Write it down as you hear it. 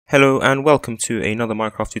Hello and welcome to another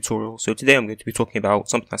Minecraft tutorial. So today I'm going to be talking about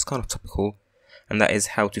something that's kind of topical, and that is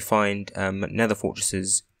how to find nether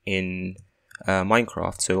fortresses in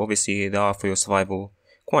Minecraft. So obviously they are for your survival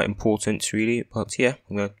quite important really, but yeah,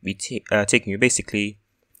 I'm going to be taking you basically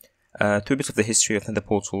through a bit of the history of nether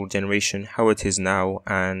portal generation, how it is now,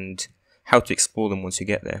 and how to explore them once you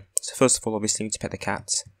get there. So first of all, obviously you need to pet the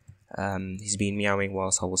cat. He's been meowing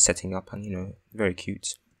whilst I was setting up, and very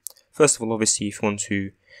cute. First of all, obviously, if you want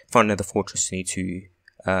to find another fortress, you need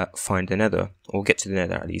to find the nether, or get to the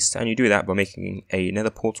nether at least. And you do that by making a nether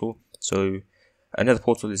portal. So a nether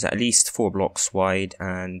portal is at least 4 blocks wide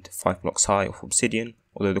and 5 blocks high of obsidian.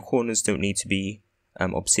 Although the corners don't need to be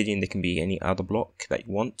obsidian, they can be any other block that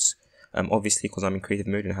you want. Obviously, because I'm in creative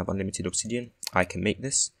mode and have unlimited obsidian, I can make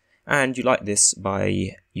this. And you light this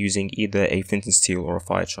by using either a flint and steel or a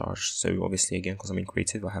fire charge. So obviously, again, because I'm in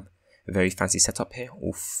creative, I have a very fancy setup here.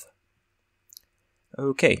 Oof.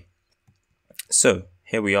 Okay, so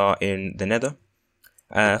here we are in the nether.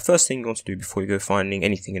 First thing you want to do before you go finding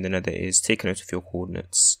anything in the nether is take a note of your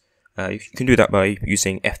coordinates. You can do that by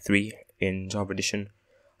using F3 in Java Edition.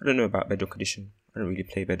 I don't know about Bedrock Edition. I don't really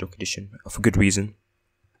play Bedrock Edition for good reason.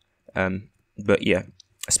 But yeah,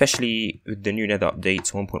 especially with the new nether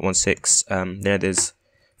update 1.16, the nether's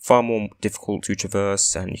far more difficult to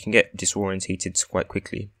traverse and you can get disorientated quite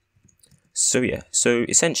quickly. So yeah, so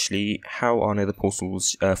essentially how are nether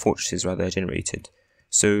portals, fortresses rather, generated?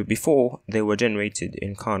 So before they were generated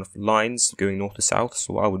in kind of lines going north to south.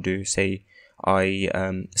 So what I would do, say I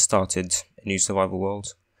started a new survival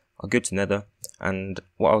world, I'll go to nether, and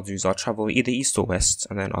what I'll do is I'll travel either east or west,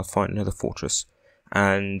 and then I'll find another fortress.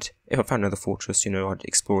 And if I find another fortress, I'd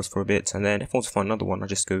explore it for a bit, and then if I want to find another one, I'll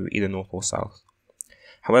just go either north or south.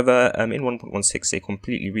 However, in 1.16 they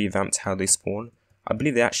completely revamped how they spawn. I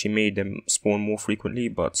believe they actually made them spawn more frequently,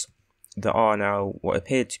 but there are now what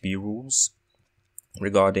appear to be rules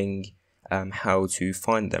regarding how to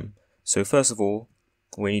find them. So first of all,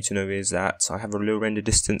 what you need to know is that I have a low render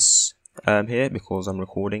distance here because I'm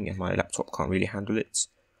recording and my laptop can't really handle it.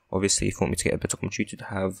 Obviously, if you want me to get a better computer to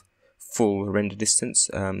have full render distance,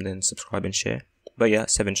 then subscribe and share. But yeah,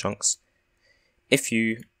 7 chunks. If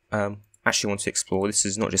you actually want to explore, this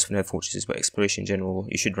is not just for nether fortresses but exploration in general,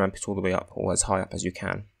 you should ramp it all the way up or as high up as you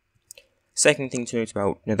can. Second thing to note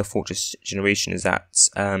about nether fortress generation is that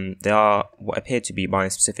they are what appear to be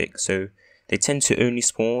biome specific, so they tend to only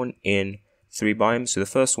spawn in 3 biomes. So the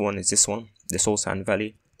first one is this one, the soul sand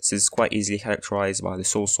valley. This is quite easily characterized by the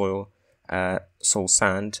soul soil, soul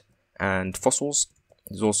sand and fossils.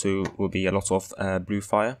 There's also will be a lot of blue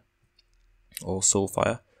fire or soul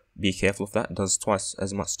fire. Be careful of that, it does twice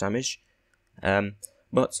as much damage.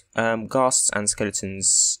 But ghasts and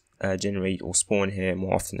skeletons generate or spawn here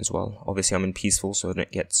more often as well. Obviously I'm in peaceful, so I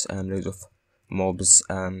don't get loads of mobs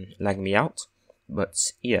lagging me out.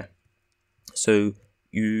 But yeah, so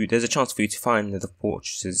there's a chance for you to find the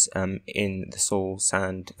fortresses in the Soul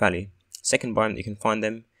Sand Valley. Second biome that you can find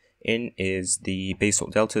them in is the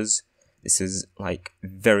basalt deltas. This is like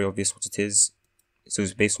very obvious what it is. This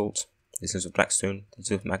is basalt, this is of blackstone,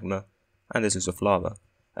 this is of magma, and this is of lava.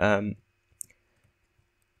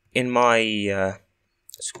 In my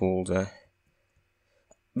it's called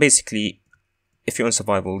basically, if you're on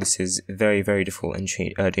survival, this is very difficult and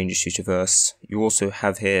dangerous to traverse. You also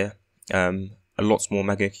have here a lot more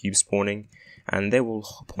magma cubes spawning, and they will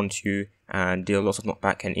hop onto you and deal lots of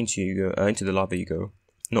knockback, and into the lava you go.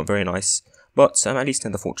 Not very nice, but at least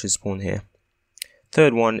nether fortress spawn here.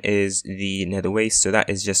 Third one is the nether waste, so that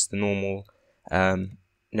is just the normal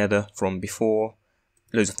nether from before.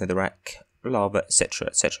 Loads of netherrack, lava,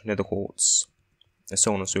 etc, nether quartz, and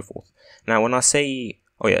so on and so forth. Now when I say,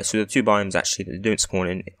 so the 2 biomes actually that they don't spawn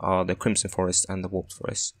in are the crimson forest and the warped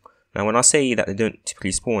forest. Now when I say that they don't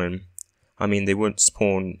typically spawn in, I mean they won't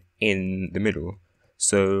spawn in the middle.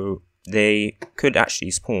 So they could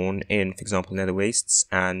actually spawn in, for example, nether wastes,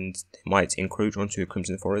 and they might encroach onto a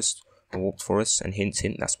crimson forest or warped forest, and hint,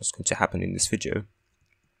 that's what's going to happen in this video.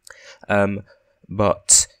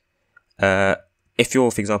 If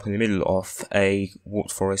you're, for example, in the middle of a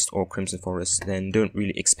warped forest or crimson forest, then don't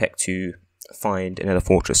really expect to find another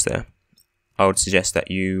fortress there. I would suggest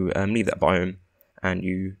that you leave that biome and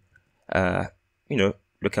you,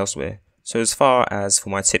 look elsewhere. So as far as for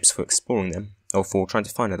my tips for exploring them, or for trying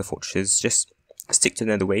to find other fortresses, just stick to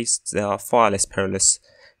nether wastes. They are far less perilous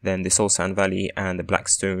than the Soul Sand Valley and the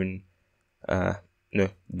Blackstone,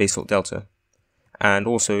 basalt delta. And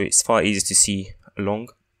also it's far easier to see along,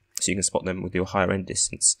 so you can spot them with your higher end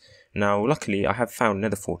distance. Now luckily I have found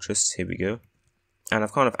another fortress, here we go, and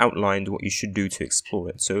I've kind of outlined what you should do to explore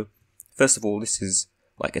it. So first of all, this is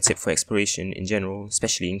like a tip for exploration in general,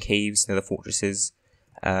 especially in caves, nether fortresses,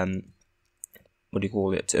 what do you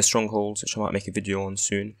call it, strongholds, which I might make a video on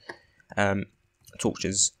soon,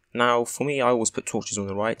 torches. Now, for me, I always put torches on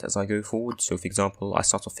the right as I go forward. So, for example, I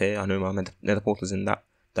start off here, I know my nether portal is in that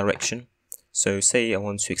direction. So, say I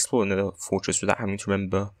want to explore another fortress without having to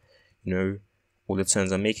remember, you know, all the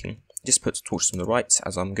turns I'm making. Just put torches on the right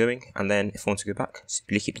as I'm going, and then if I want to go back,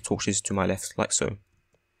 simply keep the torches to my left, like so.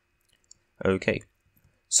 Okay,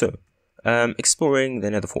 so exploring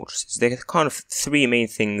the nether fortresses. There are kind of three main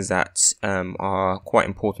things that are quite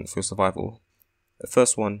important for your survival. The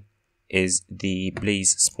first one is the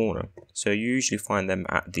blaze spawner. So you usually find them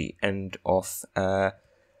at the end of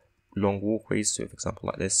long walkways, so for example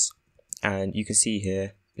like this. And you can see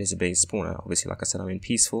here, there's a blaze spawner. Obviously, like I said, I'm in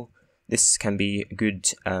peaceful. This can be a good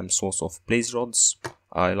source of blaze rods.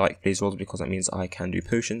 I like blaze rods because that means I can do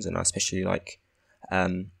potions, and I especially like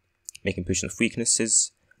making potions of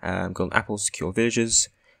weaknesses, golden apples to cure villagers.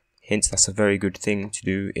 Hence, that's a very good thing to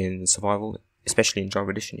do in survival, especially in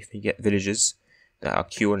Java Edition. If you get villagers that are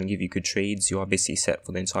cured and give you good trades, you are basically set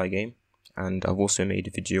for the entire game. And I've also made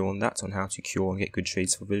a video on that, on how to cure and get good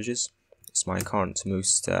trades for villagers. It's my current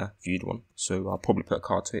most viewed one, so I'll probably put a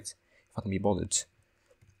card to it if I can be bothered,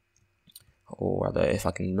 or rather if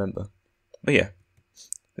I can remember. But yeah,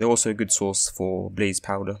 they're also a good source for blaze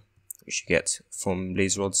powder, which you get from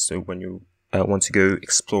blaze rods. So when you want to go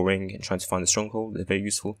exploring and trying to find a stronghold, they're very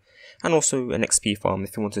useful. And also an XP farm.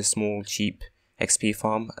 If you want a small, cheap XP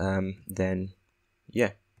farm, then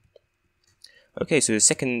yeah. Okay, so the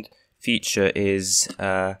second feature is,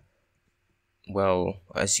 well,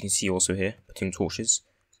 as you can see also here, putting torches.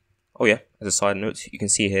 Oh yeah, as a side note, you can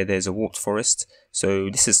see here there's a warped forest. So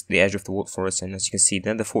this is the edge of the warped forest, and as you can see,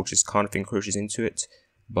 then the fortress kind of encroaches into it,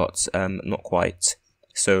 but not quite.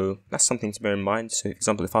 So that's something to bear in mind. So for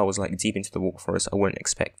example, if I was like deep into the warped forest, I wouldn't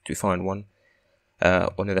expect to find one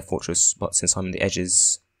on another fortress, but since I'm in the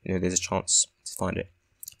edges, you know, there's a chance to find it.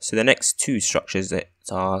 So the next two structures that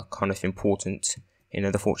are kind of important in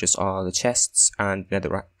Nether Fortress are the chests and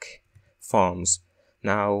netherrack farms.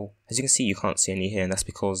 Now, as you can see, you can't see any here, and that's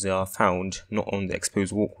because they are found not on the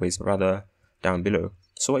exposed walkways, but rather down below.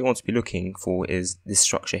 So what you want to be looking for is this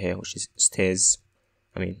structure here, which is stairs.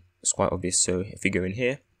 I mean, it's quite obvious. So if you go in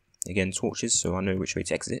here, again, torches, so I know which way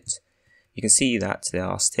to exit. You can see that there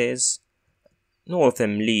are stairs. Not all of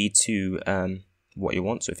them lead to what you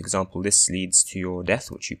want. So, for example, this leads to your death,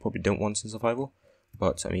 which you probably don't want in survival.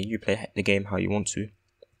 But, I mean, you play the game how you want to.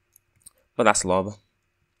 But that's lava.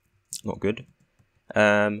 Not good.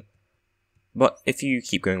 But if you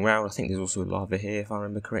keep going around, I think there's also lava here, if I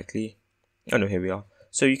remember correctly. Oh no, here we are.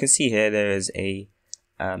 So you can see here there is a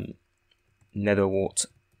netherwort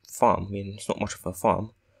farm. I mean, it's not much of a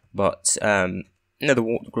farm, but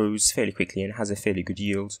netherwort grows fairly quickly and has a fairly good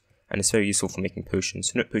yield. And it's very useful for making potions.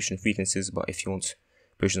 So not potion of weaknesses, but if you want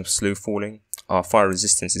potion of slow falling. Fire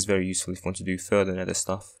resistance is very useful if you want to do further nether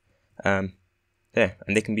stuff. There,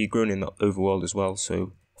 and they can be grown in the overworld as well.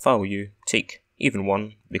 So if I were you, take even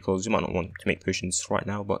one, because you might not want to make potions right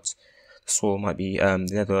now, but the soil might be,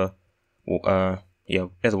 nether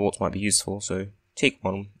wart might be useful. So take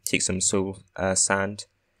one, take some soul sand,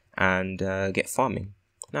 and get farming.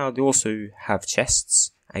 Now they also have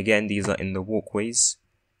chests. Again, these are in the walkways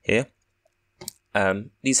here.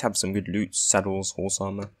 These have some good loot, saddles, horse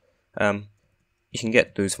armor. You can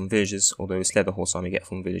get those from villagers, although it's leather horse armor you get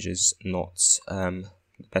from villagers, not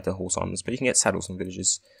better horse armors. But you can get saddles from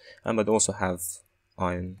villagers. But they also have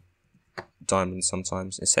iron, diamonds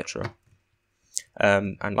sometimes, etc.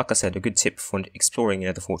 And like I said, a good tip for exploring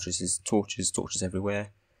Nether Fortress is torches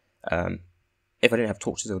everywhere. If I didn't have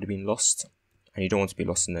torches, I would have been lost. And you don't want to be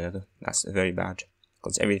lost in the Nether. That's very bad,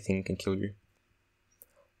 because everything can kill you.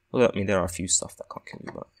 Well, I mean, there are a few stuff that can't kill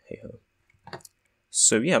you, but hey ho.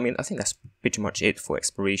 So yeah, I mean, I think that's pretty much it for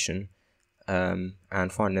exploration and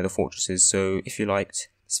finding Nether fortresses. So if you liked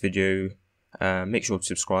this video, make sure to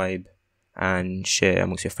subscribe and share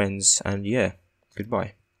amongst your friends. And yeah,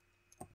 goodbye.